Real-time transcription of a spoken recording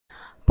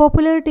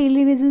Popular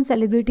television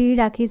celebrity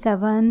Rakhi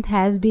Sawant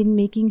has been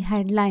making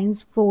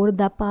headlines for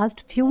the past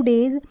few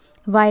days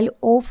while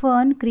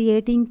often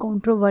creating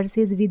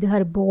controversies with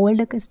her bold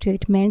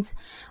statements,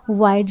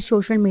 wide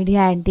social media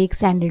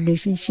antics, and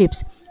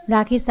relationships.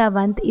 Rakhi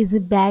Sawant is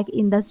back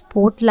in the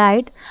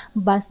spotlight,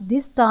 but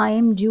this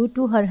time, due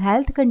to her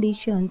health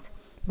conditions,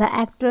 the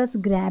actress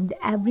grabbed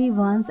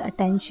everyone's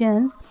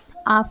attention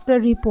after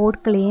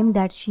report claimed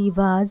that she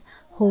was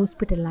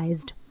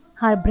hospitalized.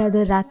 Her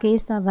brother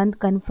Rakesh Sawant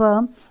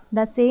confirmed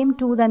the same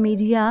to the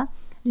media.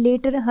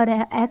 Later,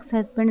 her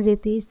ex-husband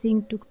Ritesh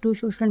Singh took to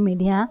social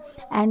media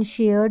and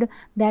shared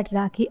that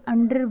Rakhi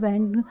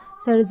underwent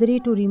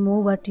surgery to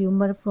remove a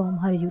tumor from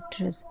her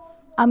uterus.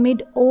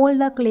 Amid all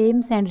the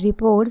claims and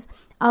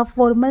reports, a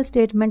formal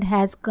statement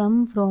has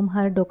come from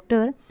her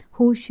doctor,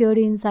 who shared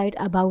insight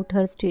about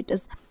her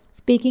status.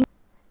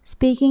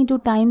 Speaking to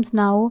Times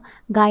Now,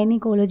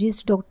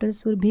 gynecologist Dr.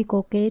 Surbhi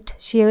Koket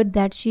shared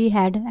that she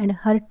had and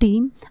her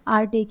team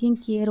are taking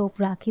care of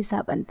Rakhi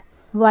Sawant,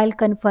 while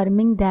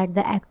confirming that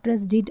the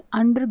actress did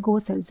undergo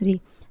surgery.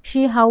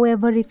 She,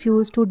 however,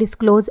 refused to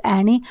disclose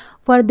any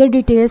further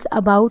details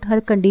about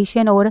her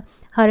condition or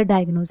her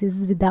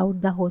diagnosis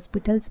without the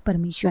hospital's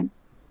permission.